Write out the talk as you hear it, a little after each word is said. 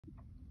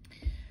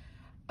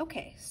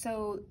Okay,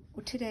 so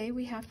today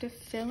we have to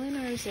fill in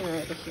our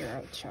zero to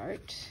hero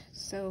chart.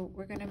 So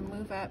we're going to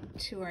move up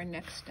to our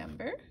next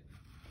number.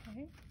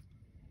 Okay.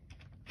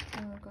 So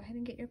go ahead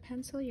and get your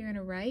pencil. You're going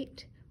to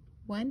write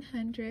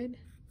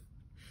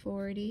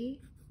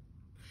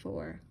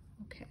 144.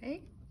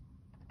 Okay.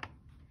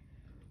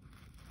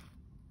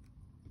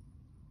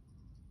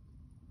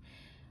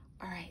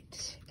 All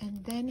right,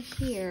 and then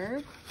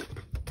here,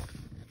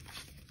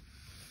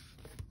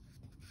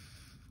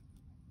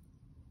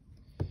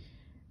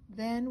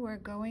 then we're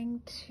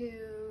going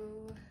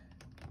to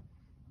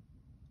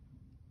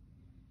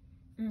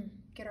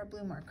get our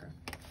blue marker.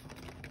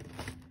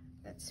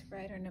 Let's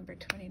write our number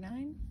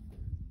 29.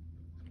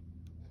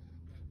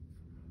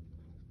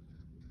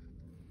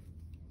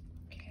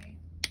 Okay.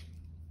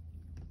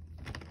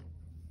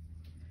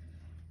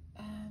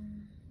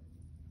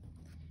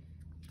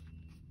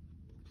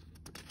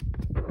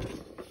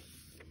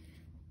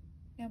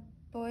 Now,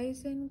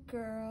 boys and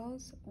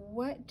girls,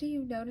 what do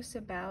you notice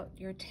about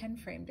your 10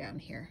 frame down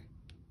here?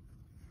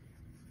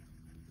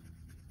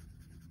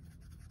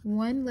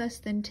 1 less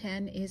than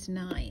 10 is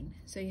 9.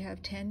 So you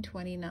have 10,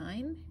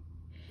 29.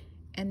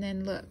 And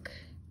then look,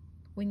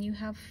 when you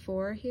have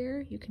 4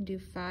 here, you can do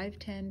 5,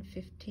 10,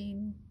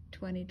 15,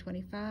 20,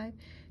 25,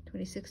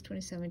 26,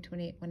 27,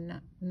 28,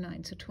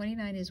 9. So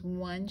 29 is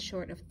 1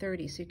 short of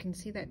 30. So you can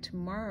see that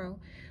tomorrow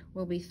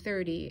will be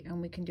 30,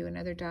 and we can do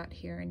another dot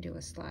here and do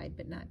a slide,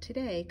 but not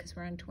today because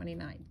we're on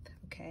 29th,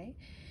 okay?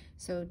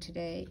 So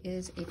today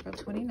is April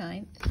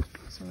 29th.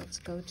 So let's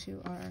go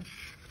to our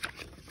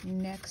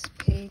next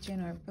page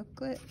in our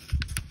booklet.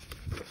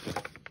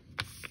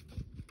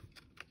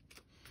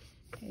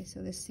 Okay,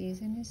 so the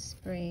season is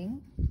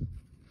spring.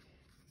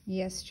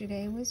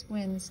 Yesterday was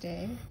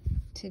Wednesday.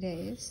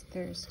 Today is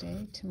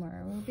Thursday.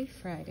 Tomorrow will be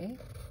Friday.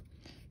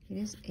 It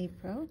is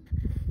April.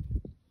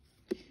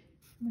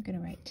 I'm going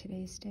to write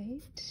today's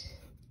date.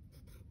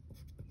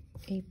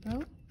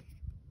 April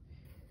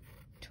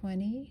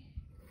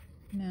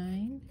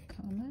 29,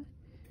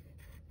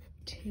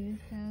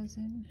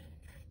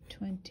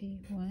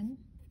 2021.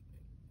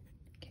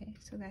 Okay,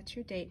 so that's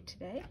your date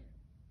today.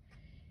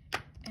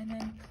 And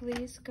then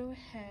please go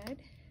ahead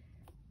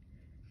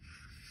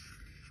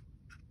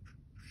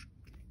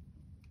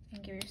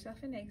and give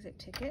yourself an exit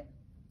ticket.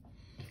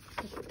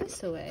 Put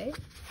this away.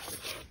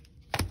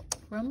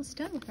 We're almost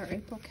done with our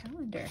April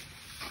calendar.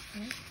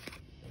 Okay?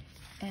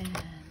 And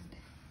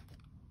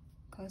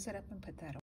close it up and put that away.